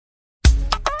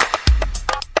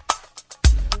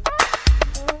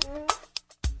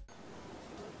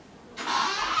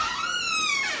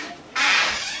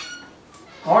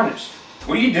Harnish,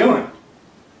 what are you doing?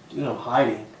 Dude, I'm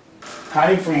hiding.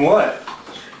 Hiding from what?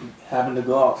 Having to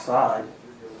go outside.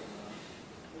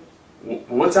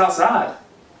 What's outside?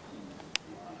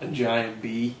 A giant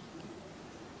bee.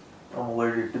 I'm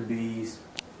allergic to bees.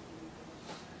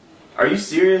 Are you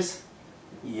serious?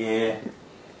 Yeah.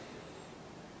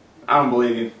 I don't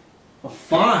believe you. Well,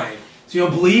 fine. So you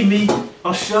don't believe me?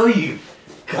 I'll show you.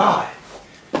 God.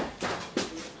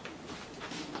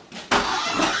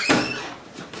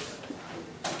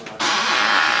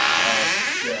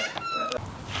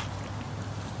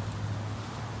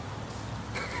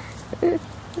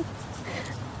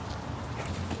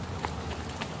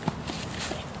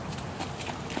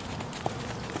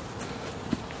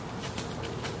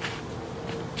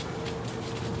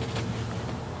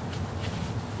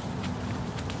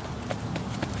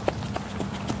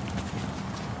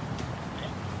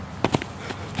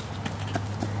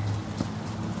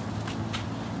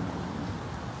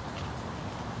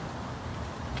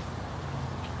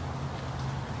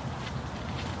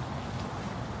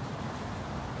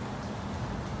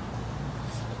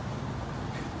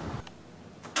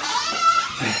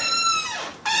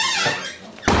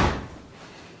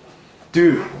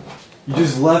 Dude, you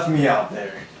just left me out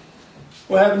there.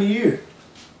 What happened to you?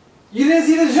 You didn't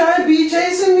see the giant bee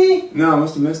chasing me? No, I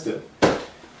must have missed it.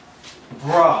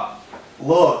 Bruh,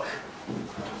 look.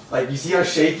 Like, you see how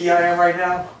shaky I am right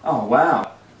now? Oh,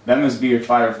 wow. That must be your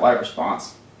fight or flight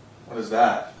response. What is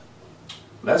that?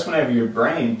 That's whenever your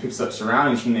brain picks up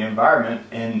surroundings from the environment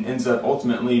and ends up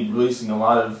ultimately releasing a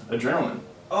lot of adrenaline.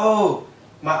 Oh,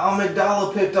 my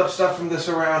amygdala picked up stuff from the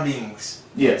surroundings.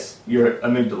 Yes, your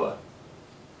amygdala.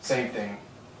 Same thing.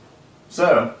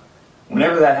 So,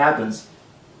 whenever that happens,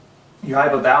 your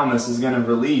hypothalamus is going to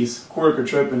release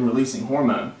corticotropin releasing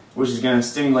hormone, which is going to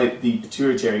stimulate the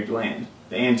pituitary gland,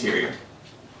 the anterior.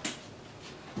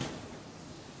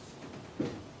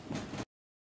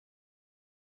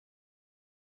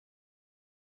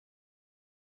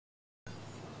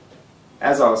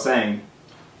 As I was saying,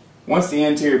 once the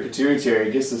anterior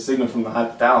pituitary gets the signal from the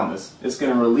hypothalamus, it's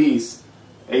going to release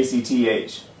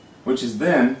ACTH, which is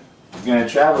then going to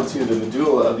travel to the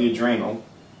medulla of the adrenal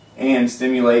and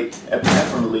stimulate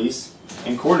epinephrine release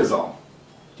and cortisol.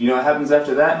 Do you know what happens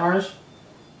after that, Harnish?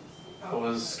 I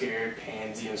was scared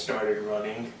pansy and started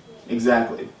running.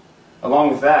 Exactly. Along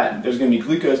with that, there's going to be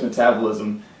glucose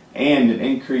metabolism and an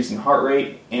increase in heart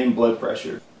rate and blood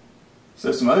pressure.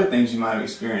 So some other things you might have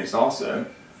experienced also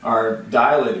are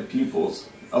dilated pupils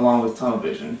along with tunnel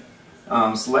vision,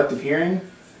 selective hearing,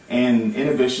 and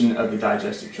inhibition of the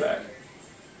digestive tract.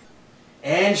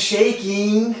 And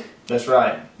shaking. That's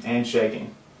right, and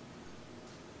shaking.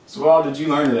 So what all did you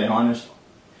learn today, Harnish?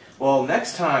 Well,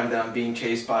 next time that I'm being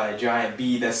chased by a giant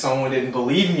bee that someone didn't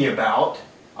believe me about,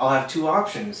 I'll have two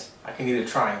options. I can either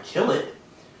try and kill it,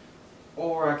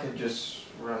 or I could just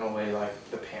run away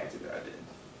like the pansy that I did.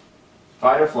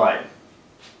 Fight or flight?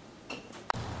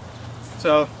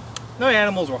 So, no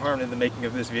animals were harmed in the making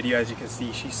of this video. As you can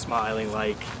see, she's smiling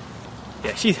like,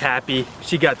 yeah, she's happy.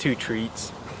 She got 2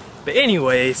 treats. But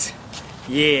anyways,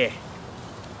 yeah.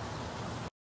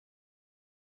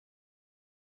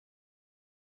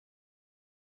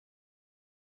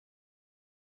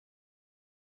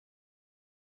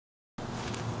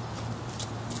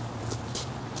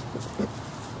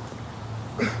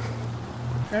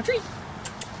 Got a treat.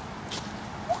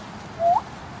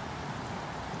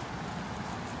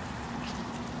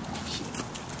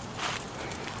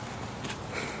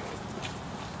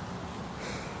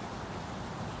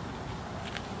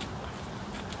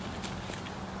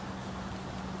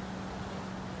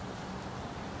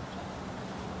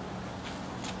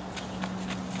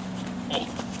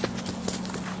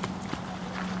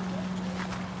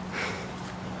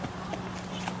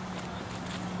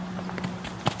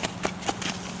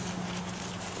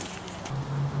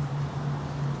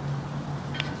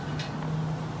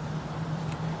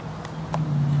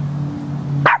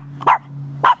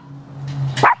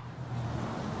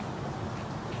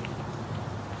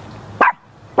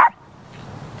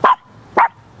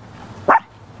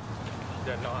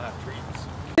 Does not have treats.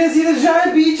 You didn't see the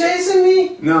giant bee chasing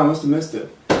me? No, I must have missed it.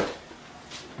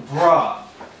 Bruh,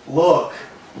 look.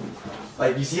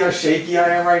 Like, you see how shaky I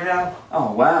am right now?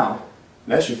 Oh, wow.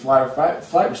 That's your fight or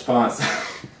flight response.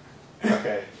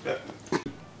 Okay.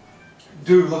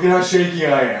 Dude, look at how shaky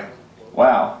I am.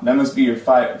 Wow, that must be your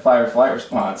fight or flight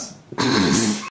response.